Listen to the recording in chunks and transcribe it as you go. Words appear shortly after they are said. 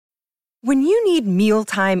When you need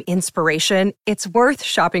mealtime inspiration, it's worth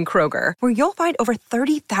shopping Kroger, where you'll find over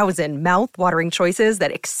 30,000 mouth-watering choices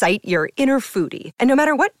that excite your inner foodie. And no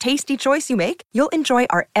matter what tasty choice you make, you'll enjoy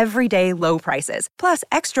our everyday low prices, plus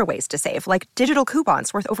extra ways to save, like digital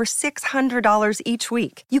coupons worth over $600 each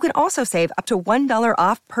week. You can also save up to $1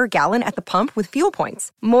 off per gallon at the pump with fuel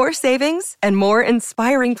points. More savings and more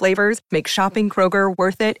inspiring flavors make shopping Kroger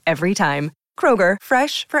worth it every time. Kroger,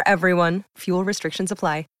 fresh for everyone. Fuel restrictions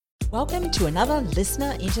apply. Welcome to another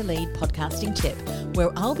Listener into Lead podcasting tip, where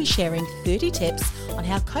I'll be sharing 30 tips on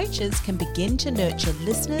how coaches can begin to nurture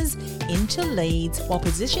listeners into leads while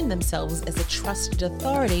positioning themselves as a trusted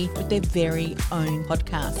authority with their very own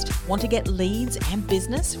podcast. Want to get leads and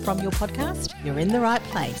business from your podcast? You're in the right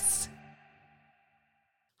place.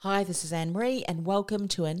 Hi, this is Anne-Marie and welcome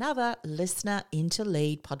to another Listener into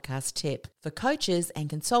Lead podcast tip for coaches and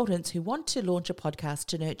consultants who want to launch a podcast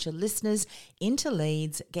to nurture listeners into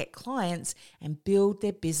leads, get clients, and build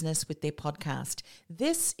their business with their podcast.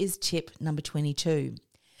 This is tip number 22.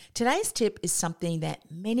 Today's tip is something that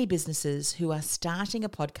many businesses who are starting a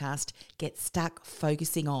podcast get stuck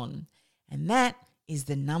focusing on, and that is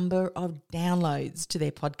the number of downloads to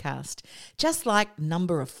their podcast. Just like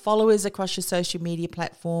number of followers across your social media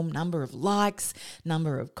platform, number of likes,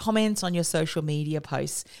 number of comments on your social media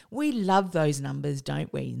posts. We love those numbers,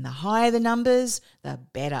 don't we? And the higher the numbers, the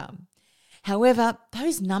better. However,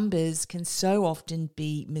 those numbers can so often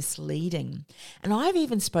be misleading. And I've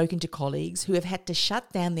even spoken to colleagues who have had to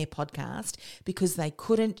shut down their podcast because they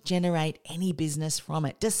couldn't generate any business from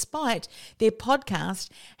it, despite their podcast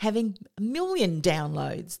having 1 million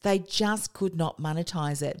downloads. They just could not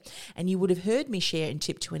monetize it. And you would have heard me share in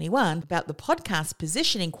tip 21 about the podcast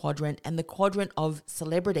positioning quadrant and the quadrant of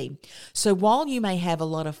celebrity. So while you may have a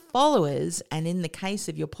lot of followers, and in the case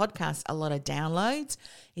of your podcast, a lot of downloads,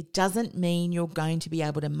 it doesn't mean you're going to be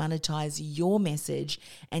able to monetize your message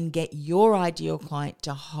and get your ideal client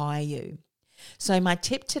to hire you. So my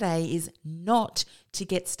tip today is not to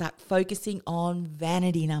get stuck focusing on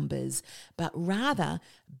vanity numbers, but rather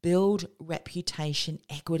build reputation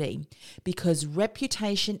equity, because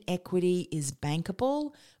reputation equity is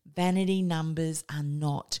bankable. Vanity numbers are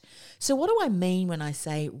not. So what do I mean when I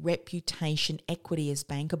say reputation equity is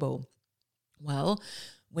bankable? Well,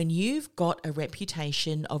 when you've got a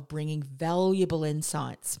reputation of bringing valuable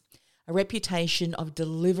insights, a reputation of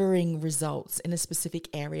delivering results in a specific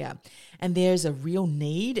area, and there's a real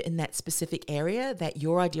need in that specific area that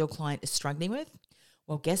your ideal client is struggling with,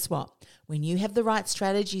 well, guess what? When you have the right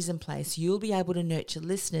strategies in place, you'll be able to nurture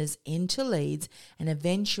listeners into leads and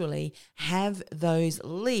eventually have those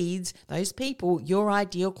leads, those people, your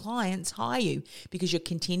ideal clients, hire you, because you're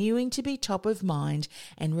continuing to be top of mind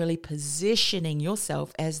and really positioning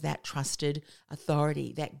yourself as that trusted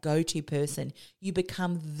authority, that go-to person. You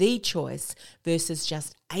become the choice versus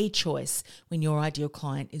just a choice when your ideal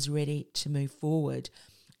client is ready to move forward.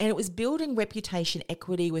 And it was building reputation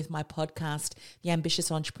equity with my podcast, The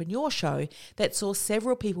Ambitious Entrepreneur Show, that saw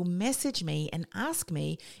several people message me and ask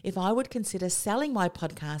me if I would consider selling my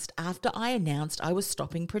podcast after I announced I was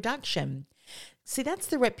stopping production. See, that's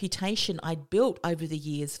the reputation I'd built over the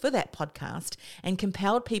years for that podcast and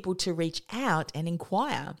compelled people to reach out and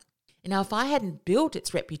inquire. Now, if I hadn't built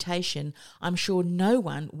its reputation, I'm sure no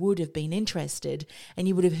one would have been interested. And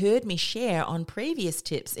you would have heard me share on previous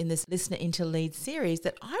tips in this Listener into Lead series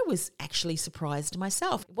that I was actually surprised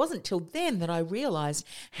myself. It wasn't till then that I realized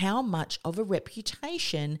how much of a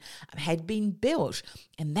reputation had been built.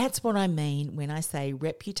 And that's what I mean when I say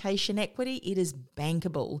reputation equity. It is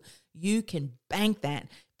bankable. You can bank that.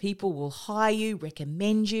 People will hire you,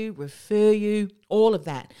 recommend you, refer you, all of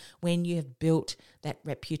that when you have built that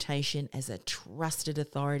reputation as a trusted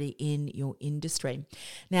authority in your industry.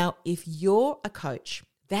 Now, if you're a coach,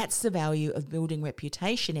 that's the value of building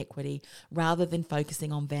reputation equity rather than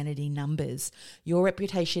focusing on vanity numbers. Your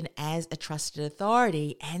reputation as a trusted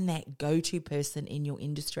authority and that go-to person in your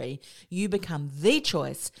industry. You become the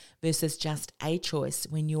choice versus just a choice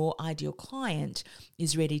when your ideal client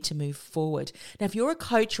is ready to move forward. Now, if you're a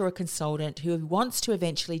coach or a consultant who wants to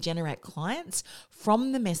eventually generate clients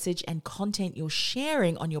from the message and content you're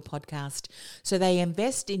sharing on your podcast, so they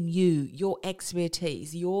invest in you, your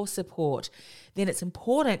expertise, your support, then it's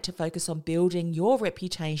important to focus on building your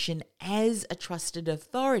reputation as a trusted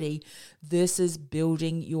authority versus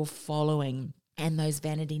building your following and those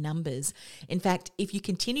vanity numbers. In fact, if you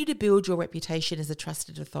continue to build your reputation as a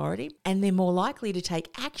trusted authority, and they're more likely to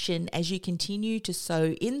take action as you continue to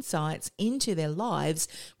sow insights into their lives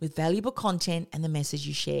with valuable content and the message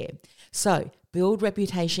you share. So build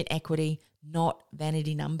reputation equity, not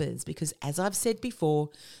vanity numbers, because as I've said before,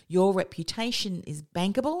 your reputation is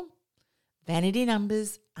bankable. Vanity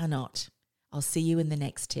numbers are not. I'll see you in the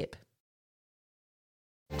next tip.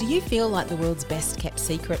 Do you feel like the world's best kept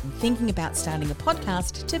secret and thinking about starting a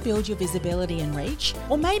podcast to build your visibility and reach?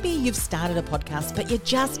 Or maybe you've started a podcast but you're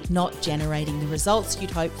just not generating the results you'd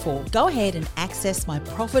hope for. Go ahead and access my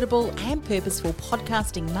profitable and purposeful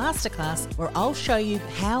podcasting masterclass, where I'll show you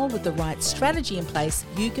how, with the right strategy in place,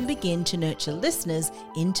 you can begin to nurture listeners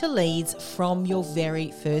into leads from your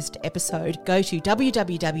very first episode. Go to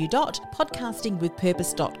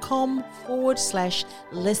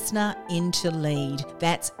www.podcastingwithpurpose.com/listener into lead.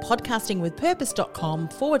 That's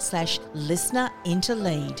podcastingwithpurpose.com/listener into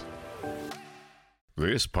lead.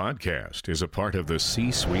 This podcast is a part of the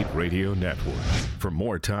C-Suite Radio Network. For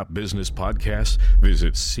more top business podcasts,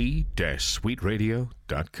 visit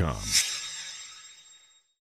c-suiteradio.com.